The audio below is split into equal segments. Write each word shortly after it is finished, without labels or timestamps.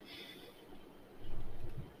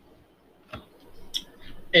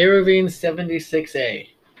Eruvin 76a.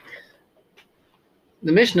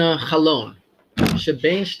 The Mishnah Chalon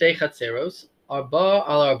Shebein Shtei Chatzeros Arba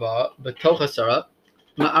al Arba B'toch Asara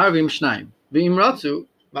Ma'arvim Shnayim V'im Ratzu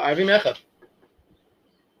Ma'arvim Echad.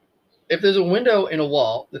 If there's a window in a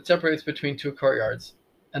wall that separates between two courtyards,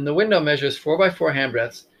 and the window measures 4 by 4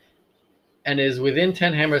 handbreadths and is within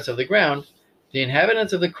 10 handbreadths of the ground, the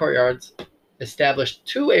inhabitants of the courtyards establish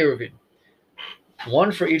 2 Eruvin,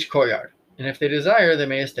 one for each courtyard, and if they desire, they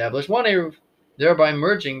may establish 1 Eruv, thereby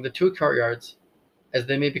merging the 2 courtyards as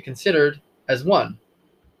they may be considered as one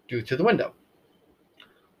due to the window.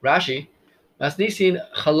 Rashi, Masnisin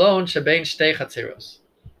Chalon Shebein Shtei Chatzeros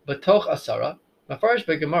B'toch Asara Mafarish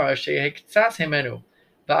beGemara Shehektsas Hemenu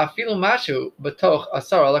Va'afilu Mashu B'toch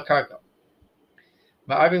Asara LaKarka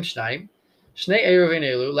Ma'arvim Shnayim Shnei Eruvin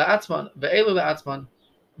Elu La'atzman Ve'elu La'atzman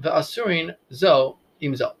Ve'asurin Zo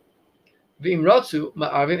Im Zo V'im Rotzu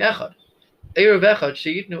Ma'arvim Echad Eruv Echad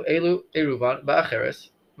Sheyitnu Elu Eruvan Ba'acheres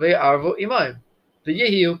Ve'arvu Imayim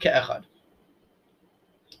V'yehiu Ke'echad.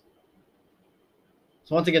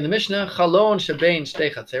 So once again, the Mishnah Chalon Shebein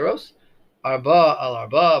Shtei Chatzeros Arba al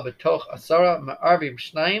Arba B'toch Asara Ma'arvim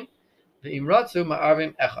Shnayim V'im Ratzu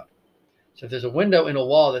Ma'arvim Echad. So if there's a window in a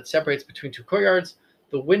wall that separates between 2 courtyards,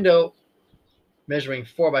 the window measuring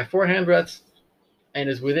 4 by 4 handbreadths and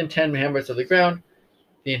is within 10 handbreadths of the ground,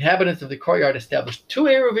 the inhabitants of the courtyard establish 2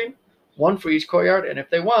 Eruvin, one for each courtyard, and if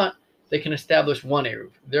they want, they can establish 1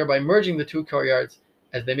 Eruv, thereby merging the 2 courtyards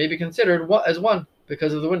as they may be considered as one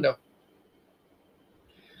because of the window.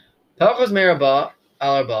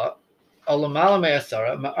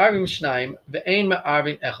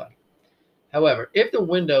 However, if the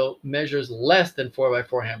window measures less than 4 by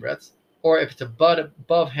 4 handbreadths, or if it's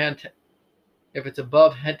above 10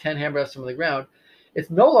 handbreadths from the ground, it's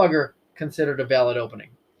no longer considered a valid opening,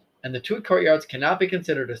 and the 2 courtyards cannot be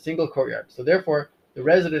considered a single courtyard. So therefore, the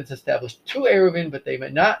residents establish 2 Eruvin, but they may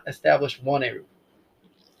not establish 1 Eruv.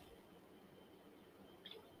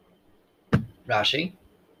 Rashi,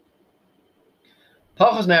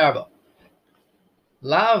 Pachos me'arba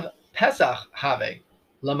Lav Pesach have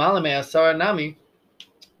Lamala me'asara nami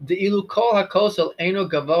De'ilu kol hakosel eno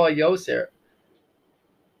gavoa yoser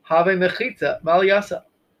have mechitza mal yasa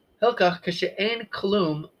Hilkach kashe'en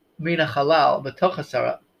klum min hachalal b'toch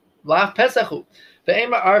hasara Lav Pesachu ve'en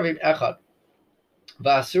ma'arvim echad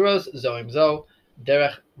Va'asuros zoim zo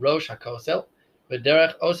derech rosh hakosel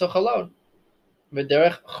v'derech oso chalon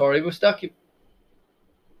v'derech chori bustakim.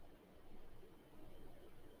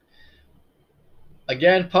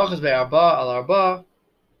 Again, Pachos be'arba al arba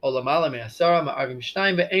olamala me'asara ma'arvim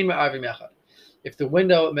shnayim ve'ein ma'arvim echad. If the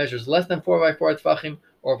window measures less than 4 by 4 tfachim,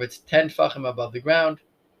 or if it's 10 tfachim above the ground,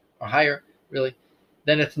 or higher, really,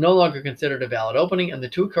 then it's no longer considered a valid opening, and the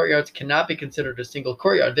 2 courtyards cannot be considered a single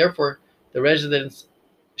courtyard. Therefore, the residents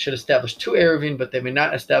should establish 2 Eruvin, but they may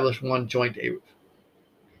not establish 1 joint Eruv.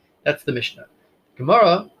 That's the Mishnah.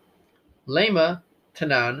 Gemara, Lema,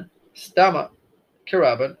 Tanan, Stama,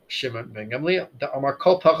 Kiraban, Shimon, Ben Gamliel, the Amar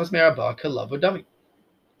Kol Pachos Me'arba Kalavu Dami.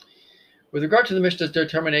 With regard to the Mishnah's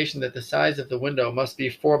determination that the size of the window must be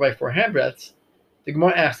 4 by 4 handbreadths, the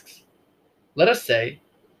Gemara asks, let us say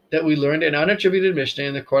that we learned an unattributed Mishnah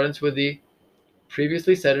in accordance with the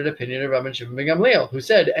previously cited opinion of Rabban Shimon ben Gamliel, who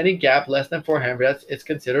said any gap less than 4 handbreadths is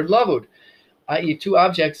considered lavud, i.e. 2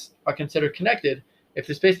 objects are considered connected if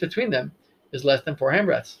the space between them is less than 4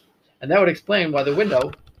 handbreadths. And that would explain why the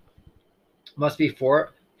window must be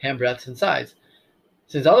 4 handbreadths in size,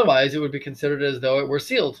 since otherwise it would be considered as though it were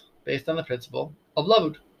sealed, based on the principle of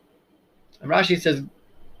lavud. And Rashi says,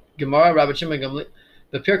 Gemara Rabban Shimon ben Gamliel,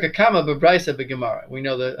 the Pirka Kama b'Braisa b'Gemara. We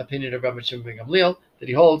know the opinion of Rabban Shimon ben Gamliel that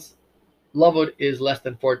he holds lavud is less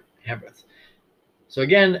than 4 handbreadths. So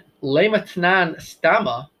again, lematnan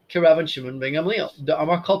stama k'Rabban Shimon ben Gamliel. The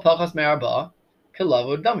Amar kol pachas me'arba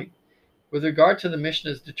k'lavud dami. With regard to the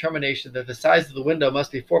Mishnah's determination that the size of the window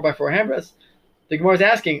must be 4 by 4 handbreadths, the Gemara is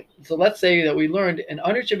asking, so let's say that we learned an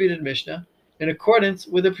unattributed Mishnah in accordance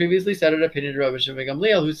with the previously cited opinion of Rabban Shimon ben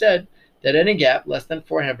Gamliel, who said that any gap less than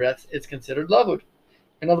 4 handbreadths is considered lavud.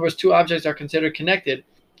 In other words, 2 objects are considered connected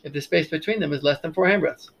if the space between them is less than 4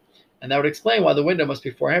 handbreadths. And that would explain why the window must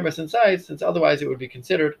be 4 handbreadths in size, since otherwise it would be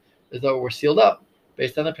considered as though it were sealed up,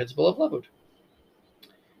 based on the principle of lavud.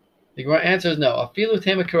 The Gemara answers no. Afilu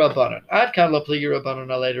tema k'Rabbanan. Ad kan lo pligi Rabbanan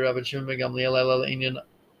alei Rabban Shimon ben Gamliel ela inyan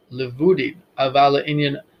levudin aval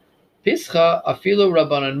inyan pischa afilu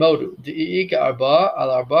Rabbanan modu de'i arba al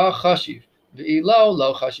arba chashiv ve'i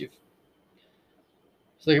lo chashiv.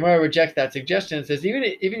 So the Gemara rejects that suggestion and says even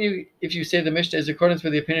if you say the Mishnah is in accordance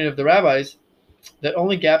with the opinion of the rabbis that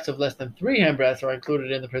only gaps of less than 3 handbreadths are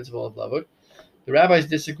included in the principle of lavud, The rabbis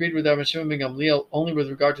disagreed with Rabbi Shimon ben Gamliel only with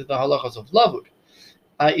regard to the halachas of lavud,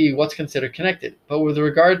 i.e., what's considered connected. But with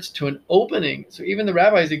regards to an opening, so even the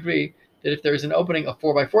rabbis agree that if there is an opening of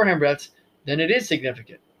 4 by 4 handbreadths, then it is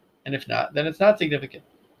significant. And if not, then it's not significant.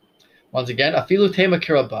 Once again, afilu tema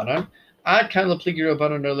kirabanan, ad kan lepligi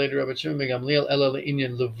rabbanan no later Rabbi Shimon ben Gamliel ela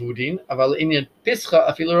le'inyan levudin, aval le'inyan pischa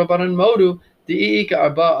afilu rabbanan modu, di'ika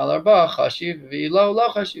arba al arba chashiv v'ilo lo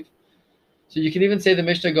chashiv. So you can even say the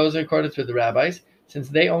Mishnah goes in accordance with the rabbis, since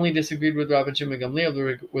they only disagreed with Rabbi Shimon ben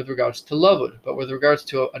Gamliel with regards to lavud, but with regards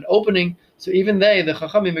to an opening, so even they, the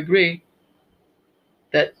Chachamim, agree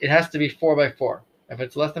that it has to be 4 by 4. If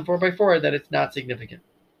it's less than 4 by 4, then it's not significant.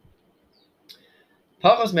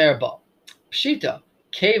 Pachos me'arba. Pshita.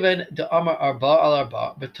 Keven de amar arba al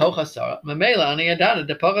arba betoch hasara. Mamela ani adana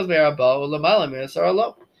de pachos me'arba u'lamala me'asara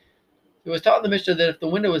lo. It was taught in the Mishnah that if the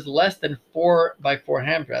window is less than 4 by 4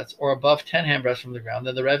 handbreadths or above 10 handbreadths from the ground,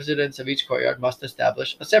 then the residents of each courtyard must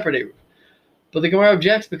establish a separate eruv. But the Gemara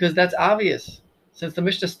objects because that's obvious, since the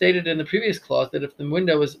Mishnah stated in the previous clause that if the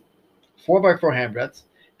window is 4 by 4 handbreadths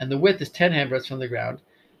and the width is 10 handbreadths from the ground,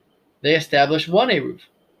 they establish one eruv.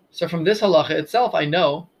 So from this halacha itself, I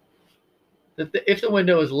know that if the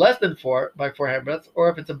window is less than 4 by 4 handbreadths,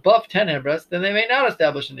 or if it's above 10 handbreadths, then they may not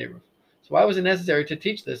establish an eruv. So why was it necessary to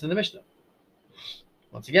teach this in the Mishnah?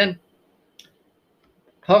 Once again,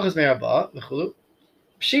 Pachas me'arba v'chulu.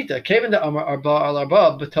 Pshita keven de amar arba al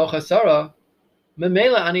arba b'toch hasara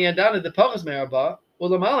memela ani adana de pachas me'arba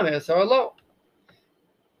u'lamala me'asara lo.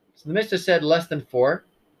 So the Mishnah said less than 4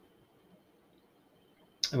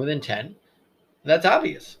 and within 10. That's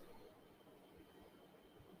obvious.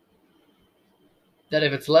 That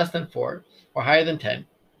if it's less than 4 or higher than 10,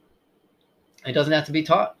 it doesn't have to be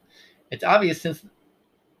taught. It's obvious since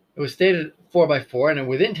it was stated 4 by 4 and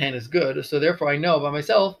within 10 is good, so therefore I know by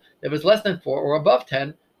myself that if it's less than 4 or above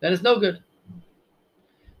 10, then it's no good.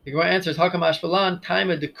 The Gemara answers, Hakamash Balan,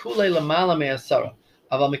 Taima de Kule Lamala Me'asara,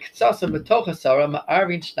 Aval Miktsasa Betoch Hasara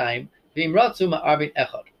Ma'arvin Shnaim, V'im Ratzu Ma'arvin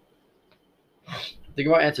Echad. The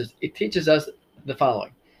Gemara answers, it teaches us the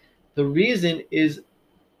following. The reason is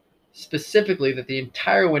specifically that the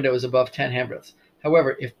entire window is above 10 handbreadths.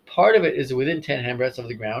 However, if part of it is within 10 handbreadths of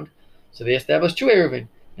the ground, so they establish 2 Eruvin,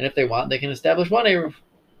 and if they want, they can establish 1 Eruv.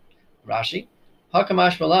 Rashi,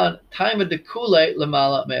 Hakamash Malan, Taima de Kule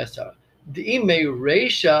Lamala Me'asara. D'ime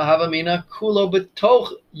Reisha Havamina Kulo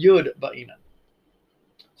Betoch Yud Ba'ina.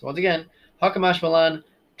 So once again, Hakamash Malan,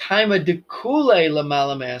 Taima de Kule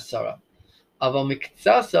Lamala Me'asara. Aval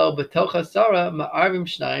Miktsaso Betoch Hasara Ma'arvim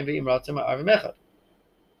Shnaim V'im Ratzim Ma'arvim Echad.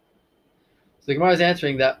 So the Gemara is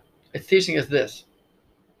answering that it's teaching us this.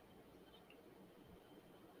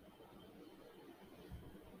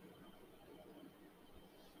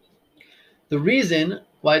 The reason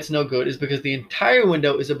why it's no good is because the entire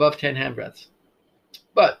window is above 10 handbreadths.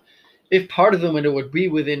 But if part of the window would be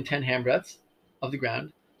within 10 handbreadths of the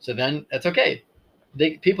ground, so then that's okay.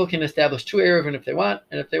 People can establish 2 Eruvin if they want,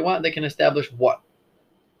 and if they want, they can establish 1.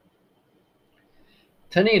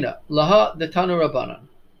 Tanina, Laha de Tanu Rabbanan,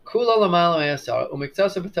 Kulo Lamala Me'asara,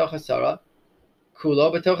 Umiktaso Betoch Hasara,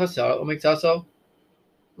 Kulo Betoch Hasara, Umiktaso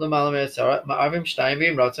Lamala Me'asara, Ma'arvim Shtayim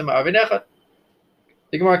V'im Ratzim Ma'arvin Echad.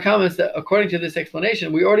 The Gemara comments that according to this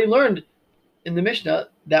explanation, we already learned in the Mishnah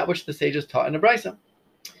that which the sages taught in the Brisa.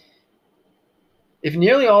 If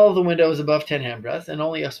nearly all of the window is above 10 handbreadths and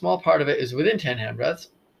only a small part of it is within 10 handbreadths,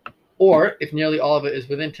 or if nearly all of it is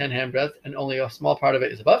within 10 handbreadths and only a small part of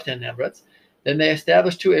it is above 10 handbreadths, then they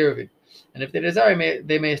establish 2 Eruvin. And if they desire,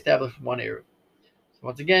 they may establish 1 Eruv. So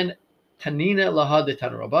once again, Tanina Laha de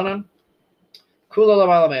Tanu Rabbanan, Kula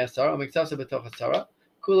Lamala Me'asara, Umiktsasa Betoch Hasara,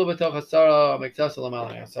 Kula Betoch Hasara, Umiktsasa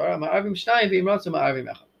Lamala Me'asara, Ma'arvim Shnayim V'im Ratzim Ma'arvim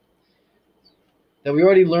Echad. That we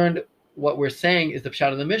already learned what we're saying is the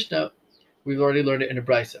pshat of the Mishnah. We've already learned it in a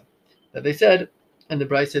Brisa. That they said, and the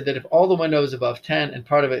Brisa said that if all the window is above 10 and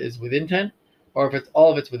part of it is within 10, or if it's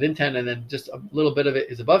all of it's within 10 and then just a little bit of it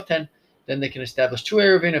is above 10, then they can establish 2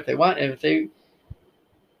 Eruvin if they want, and if they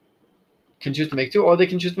can choose to make 2, or they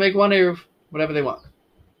can choose to make 1 Eruv, whatever they want.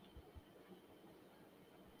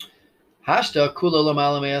 Hashta kula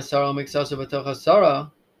lamala me'asara u'miksasa b'toch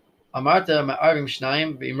hasara amarta ma'arvim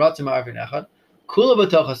shnayim v'im ratzim ma'arvin echad kula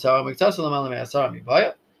b'toch hasara u'miksasa lamala me'asara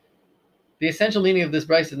mibaya. The essential meaning of this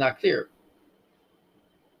Brisa is not clear.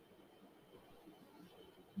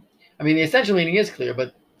 I mean, the essential meaning is clear,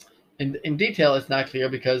 but in detail it's not clear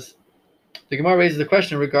because the Gemara raises the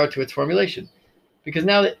question in regard to its formulation. Because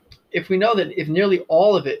now that if we know that if nearly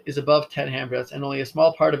all of it is above 10 handbreadths and only a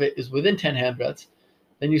small part of it is within 10 handbreadths,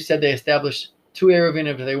 then you said they establish 2 Eruvin.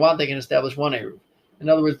 If they want, they can establish 1 Eruv. In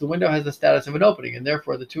other words, the window has the status of an opening, and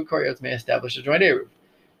therefore the 2 courtyards may establish a joint Eruv.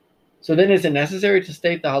 So then is it necessary to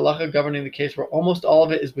state the halacha governing the case where almost all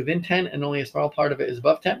of it is within 10 and only a small part of it is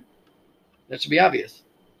above 10? That should be obvious.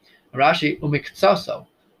 Rashi, umiksaso,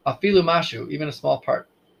 afilu mashu, even a small part.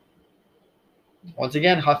 Once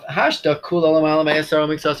again, hashta kula lamala me'asara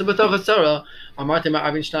umiksaso b'toch asara, amarti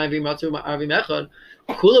ma'arvin shnayim v'imatu ma'arvin echad,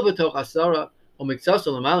 kula b'toch asara umiksaso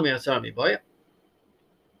lamala me'asara miboya.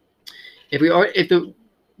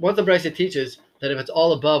 What the Brisa teaches, that if it's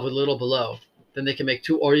all above with a little below, then they can make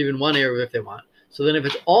 2 or even 1 Eruv if they want. So then if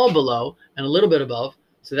it's all below and a little bit above,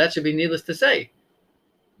 so that should be needless to say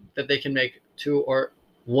that they can make 2 or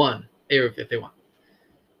 1 Eruv if they want.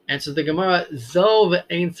 Answers the Gemara, Zo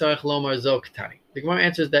ve'ein tzarech lomar zo ketani. The Gemara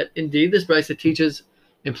answers that indeed this Brisa teaches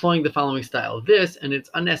employing the following style, this, and it's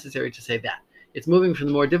unnecessary to say that. It's moving from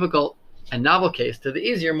the more difficult and novel case to the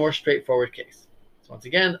easier, more straightforward case. So once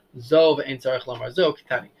again, Zo ve'ein tzarech lomar zo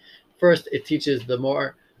ketani. First, it teaches the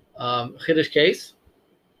more chiddush case,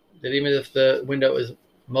 that even if the window is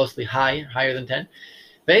mostly higher than 10,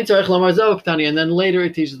 and then later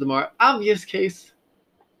it teaches the more obvious case,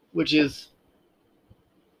 which is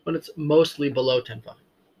when it's mostly below 10 tefachim.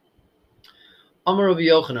 Amar Rabbi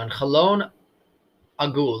Yochanan, Chalon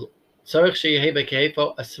Agul, Tzarech sheyehe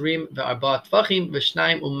bekehefo asrim ve'arba tefachim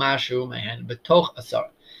v'shnayim u'mashu mehen betoch asar.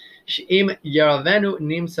 She'im yaravenu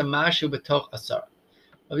nimsa mashu betoch asar.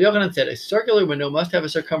 Rabbi Yochanan said, a circular window must have a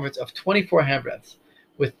circumference of 24 handbreadths,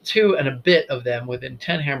 with 2 and a bit of them within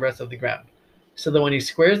 10 handbreadths of the ground. So that when he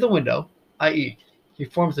squares the window, i.e., he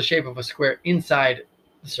forms the shape of a square inside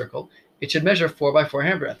the circle, it should measure 4 by 4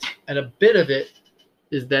 handbreadths, and a bit of it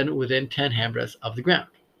is then within 10 handbreadths of the ground.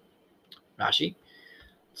 Rashi,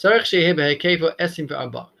 Sarech shehe behekefo esim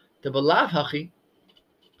ve'arba, debalav hachi,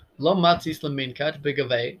 lo matzis leminkat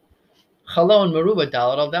begavei, chalon meruba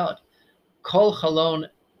dalat al dalat, kol chalon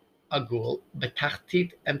agul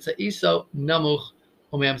betachtit emtzaiso namuch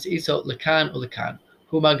umeemtzaiso lekan ulekan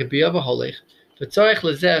huma gebia v'holech v'tzorech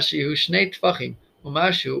lezeh shehu shnei tefachim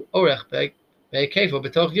umashu orech be'ekefo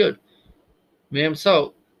betoch yud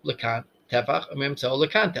meemtzo lekan tefach umeemtzo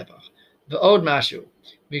lekan tefach v'od mashu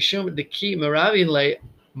mishum deki meravin le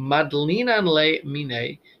madlinan le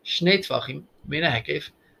mine shnei tefachim mina hekef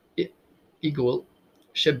igul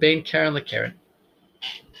shebein keren lekeren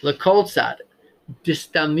lekol tzad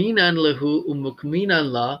distaminan lehu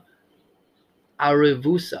umukminan la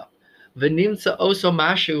arevusa v'nimtza oso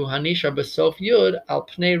mashu hanisha besof yud al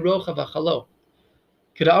pnei rochav hachalo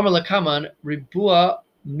k'da'amar lakaman ribua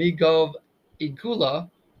migov igula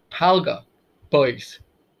palga bois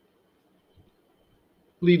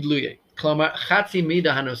livluye klamar chatzi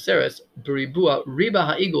mida hanoseres beribua riba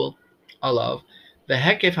ha'igul alav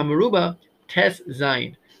v'hekef hamaruba tes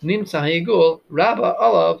zayin nimtza ha'igul rabba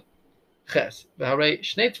alav ches v'harei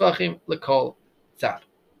shnei tvachim lekol tzad.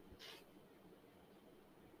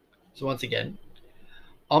 So once again,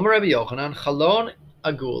 Amar Rabbi Yochanan, Chalon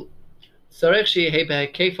Agul, Tzarech sheyehe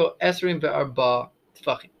behekefo esrim ve'arba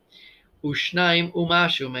tefachim, u'shnayim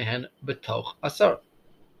u'mashu mehen betoch asar.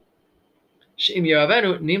 She'im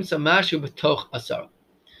yaravenu nimsa mashu betoch asar.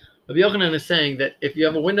 Rabbi Yochanan is saying that if you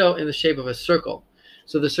have a window in the shape of a circle,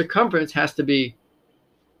 so the circumference has to be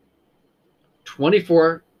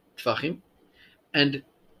 24 tefachim, and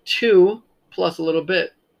 2 plus a little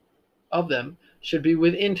bit of them should be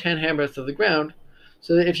within 10 handbreadths of the ground,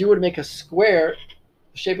 so that if you were to make a square,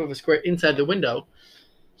 the shape of a square inside the window,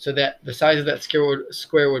 so that the size of that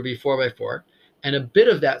square would be 4 by 4, and a bit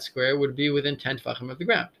of that square would be within 10 tefachim of the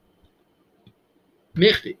ground.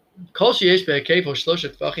 Michti, kol sheyesh be'hekefo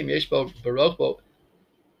shloshet tefachim yesh bo baroch bo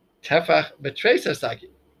tefach betreisa sagi.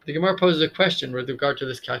 The Gemara poses a question with regard to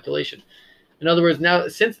this calculation. In other words, now,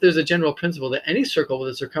 since there's a general principle that any circle with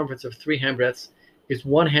a circumference of 3 handbreadths is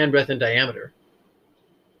 1 handbreadth in diameter,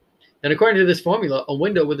 then according to this formula, a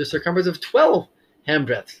window with a circumference of 12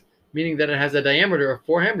 handbreadths, meaning that it has a diameter of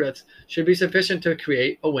 4 handbreadths, should be sufficient to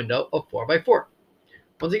create a window of 4 by 4.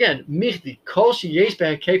 Once again, michdi kol sheyesh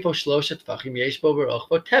behekefo shloshet tefachim yesh bo baroch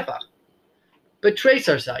bo tefach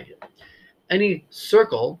betreisar sagid. Any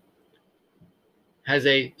circle has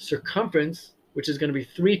a circumference which is going to be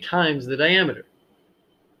 3 times the diameter.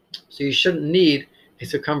 So you shouldn't need a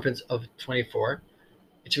circumference of 24.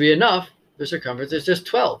 It should be enough. The circumference is just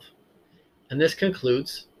 12. And this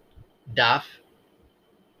concludes Daf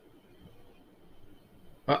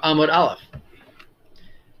or Amud Aleph.